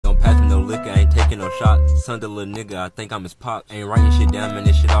taking no shots. Son, the little nigga, I think I'm his pop. Ain't writing shit down, man,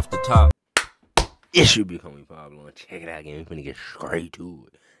 this shit off the top. It's your BigHomiePablo. Check it out again. We finna get straight to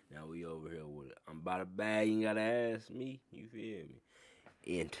it. Now we over here with it. I'm about to bag, you ain't gotta ask me. You feel me?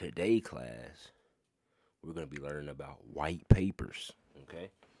 In today's class, we're gonna be learning about white papers. Okay?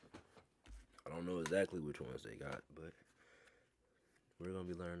 I don't know exactly which ones they got, but we're gonna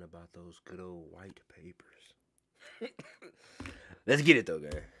be learning about those good old white papers. Let's get it though,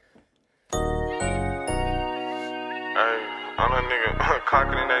 guys. Hey, I'm that nigga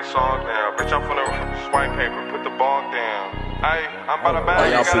cocking in that song now. Bitch, I'm finna swipe paper, put the ball down. Hey, I'm about to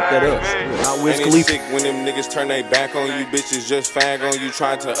bag. Y'all pick that up. And it's sick when them niggas turn they back on you. Bitches just fag on you,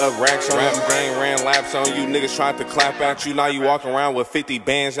 tried to up racks on you. Gang ran laps on you. Niggas tried to clap at you. Now you walk around with 50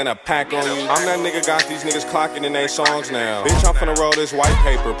 bands and a pack on you. I'm that nigga got these niggas clocking in they songs now. Bitch, I'm finna roll this white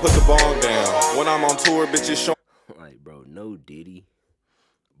paper, put the ball down. When I'm on tour, bitches show. Like, bro, no Diddy.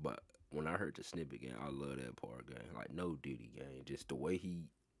 But when I heard the snippet game, I love that part, gang. Like, no Diddy, gang. Just the way he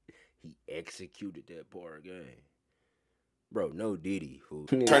executed that part, gang. Bro, no Diddy, fool.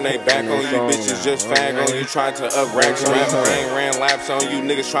 Turn they back on you, bitches just fag on you. Tried to up racks on you. Gang ran laps on you.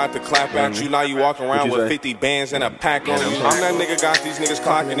 Niggas tried to clap at you. Now you walk around with 50 bands and a pack on you. I'm that nigga got these niggas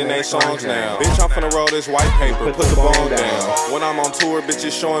clocking in they songs now. Bitch, I'm finna roll this white paper, put the ball down. When I'm on tour,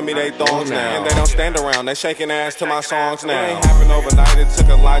 bitches showing me they thongs now. And they don't stand around, they shaking ass to my songs now. It ain't happened overnight, it took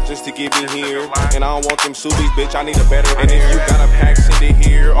a lot just to get me here. And I don't want them subies, bitch, I need a better. And if you got a pack, send it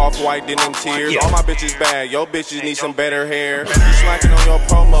here. Off-white denim tears. All my bitches bad, your bitches need some better hair. You slacking on your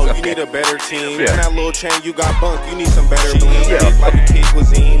promo, you need a better team. And that little chain you got bunk, you need some better bling. Like a kid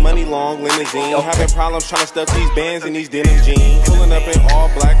cuisine, money long, limousine. Having problems trying to stuff these bands in these denim jeans. Pulling up in all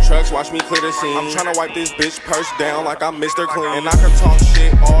black trucks, watch me clear the scene. I'm trying to wipe this bitch purse down like I'm Mr. Clean. And I can talk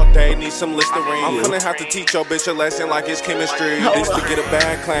shit all day, need some Listerine. I'm finna have to teach your bitch a lesson like it's chemistry. This to get a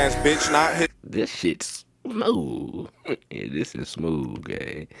bad class, bitch, not hit. This shit's smooth. Yeah, this is smooth,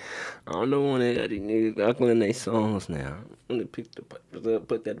 gang. I don't know when they got these niggas knuckling their songs now. I'm gonna pick the papers up,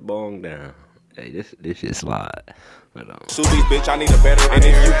 put that bong down. Hey, this shit slide. Subies, bitch, I need a better. And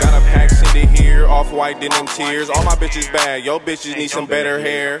if you got a pack, send it here. Off-white denim tears. All my bitches bad, your bitches need some better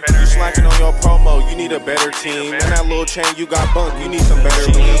hair. You slacking on your promo, you need a better team. And that little chain you got bunk, you need some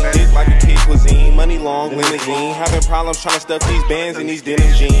better bling. Dick like a kid cuisine, money long, limousine. Having problems trying to stuff these bands in these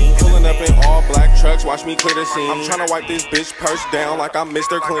denim jeans. Pulling up in all black trucks, watch me clear the scene. I'm trying to wipe this bitch purse down like I'm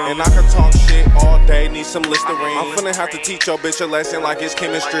Mr. Clean. And I can talk shit all day, need some Listerine. I'm finna have to teach your bitch a lesson like it's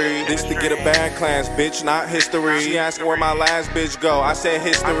chemistry. This to get a bad class, bitch, not history. She asking where my last bitch go, I said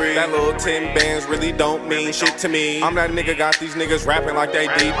history. That little 10 bands really don't mean shit to me. I'm that nigga got these niggas rapping like they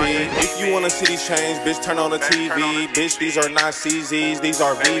DB. If you wanna see these chains, bitch, turn on the TV. Bitch, these are not CZs, these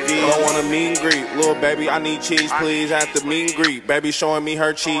are VVs. Don't want a meet and greet, little baby, I need cheese, please. At the meet and greet, baby showing me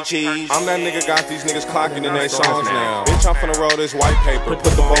her cheese. I'm that nigga got these niggas clocking in they songs now. Bitch, I'm finna roll this white paper, put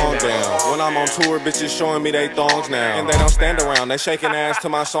the ball down. When I'm on tour, bitches showing me they thongs now. And they don't stand around, they shaking ass to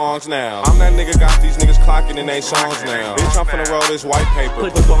my songs now. I'm that nigga got these niggas clocking in they songs now. Bitch, I'm finna roll this white paper,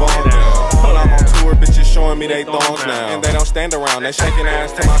 put the ball down. When I'm on tour, bitches showing me they thongs now. And they don't stand around, they shaking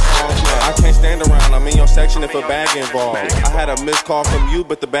ass to my songs now. I can't stand around, I'm in your section if a bag involved. I had a missed call from you,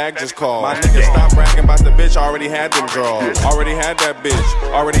 but the bag just called. My nigga stop bragging about the bitch, already had them draws. Already had that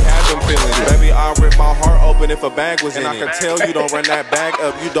bitch, already had them feelings. Baby, I'll rip my heart open if a bag was in it. And I can tell you don't run that bag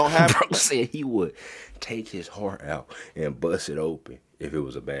up, you don't have. Bro said he would take his heart out and bust it open if it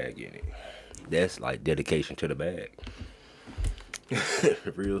was a bag in it. That's like dedication to the bag.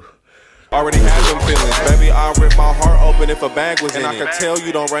 Real. Already had them feelings, baby, I'll rip my heart open if a bag was in it. And I can tell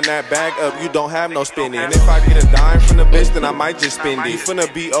you don't run that bag up, you don't have no spending. And if I get a dime from the bitch, then I might just spend it. You finna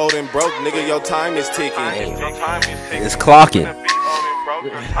be old and broke, nigga, your time is ticking. It's clocking.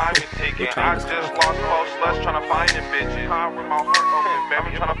 Your time is ticking. I just lost close sluts trying to find them bitches. I'll rip my heart open,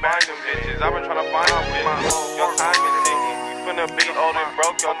 baby, trying to find them bitches. I've been trying to find them bitches. Your time is ticking. You finna be old and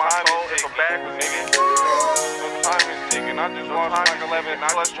broke, your time is ticking. If a bag was in it, your time is ticking. I just lost like 11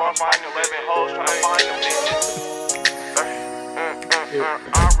 sluts trying to find 11 hoes trying to find them bitches.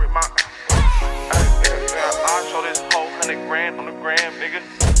 I rip my. I show this whole 100 grand on the gram, nigga.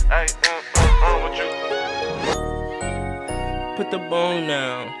 Hey, what you? Put the bone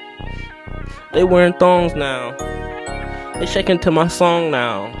down. They wearing thongs now. They shaking to my song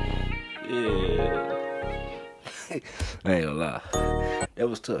now. Yeah. I ain't gonna lie. That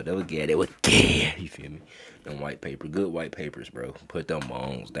was tough. That was good. That was good. You feel me? Them white paper. Good white papers, bro. Put them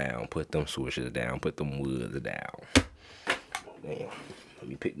bones down. Put them swishers down. Put them woods down. Damn. Let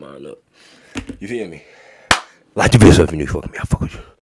me pick mine up. You feel me? Like the video if you new fuck me. I fuck with you.